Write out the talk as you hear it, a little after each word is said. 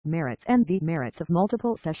Merits and demerits of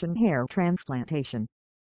multiple session hair transplantation.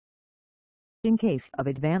 In case of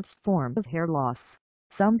advanced form of hair loss,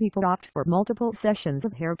 some people opt for multiple sessions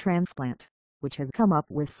of hair transplant, which has come up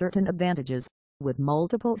with certain advantages. With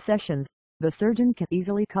multiple sessions, the surgeon can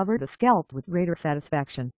easily cover the scalp with greater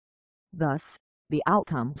satisfaction. Thus, the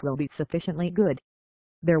outcomes will be sufficiently good.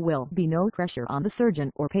 There will be no pressure on the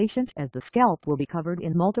surgeon or patient as the scalp will be covered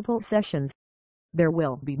in multiple sessions. There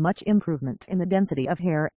will be much improvement in the density of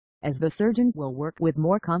hair, as the surgeon will work with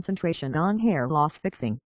more concentration on hair loss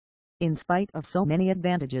fixing. In spite of so many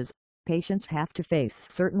advantages, patients have to face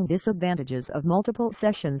certain disadvantages of multiple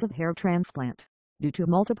sessions of hair transplant. Due to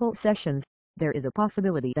multiple sessions, there is a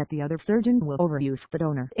possibility that the other surgeon will overuse the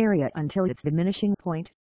donor area until its diminishing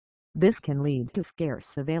point. This can lead to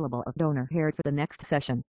scarce available of donor hair for the next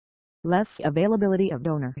session. Less availability of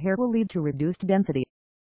donor hair will lead to reduced density.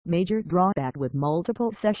 Major drawback with multiple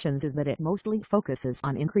sessions is that it mostly focuses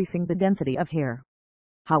on increasing the density of hair.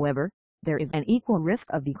 However, there is an equal risk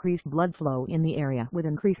of decreased blood flow in the area with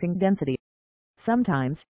increasing density.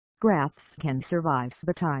 Sometimes, grafts can survive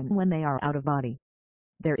the time when they are out of body.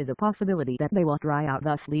 There is a possibility that they will dry out,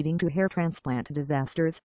 thus leading to hair transplant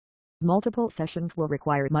disasters. Multiple sessions will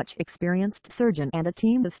require much experienced surgeon and a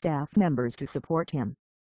team of staff members to support him.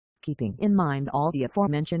 Keeping in mind all the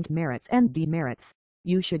aforementioned merits and demerits,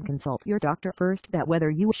 you should consult your doctor first that whether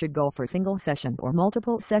you should go for single session or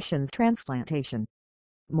multiple sessions transplantation.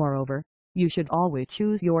 Moreover, you should always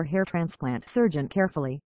choose your hair transplant surgeon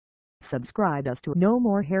carefully. Subscribe us to know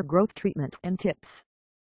more hair growth treatments and tips.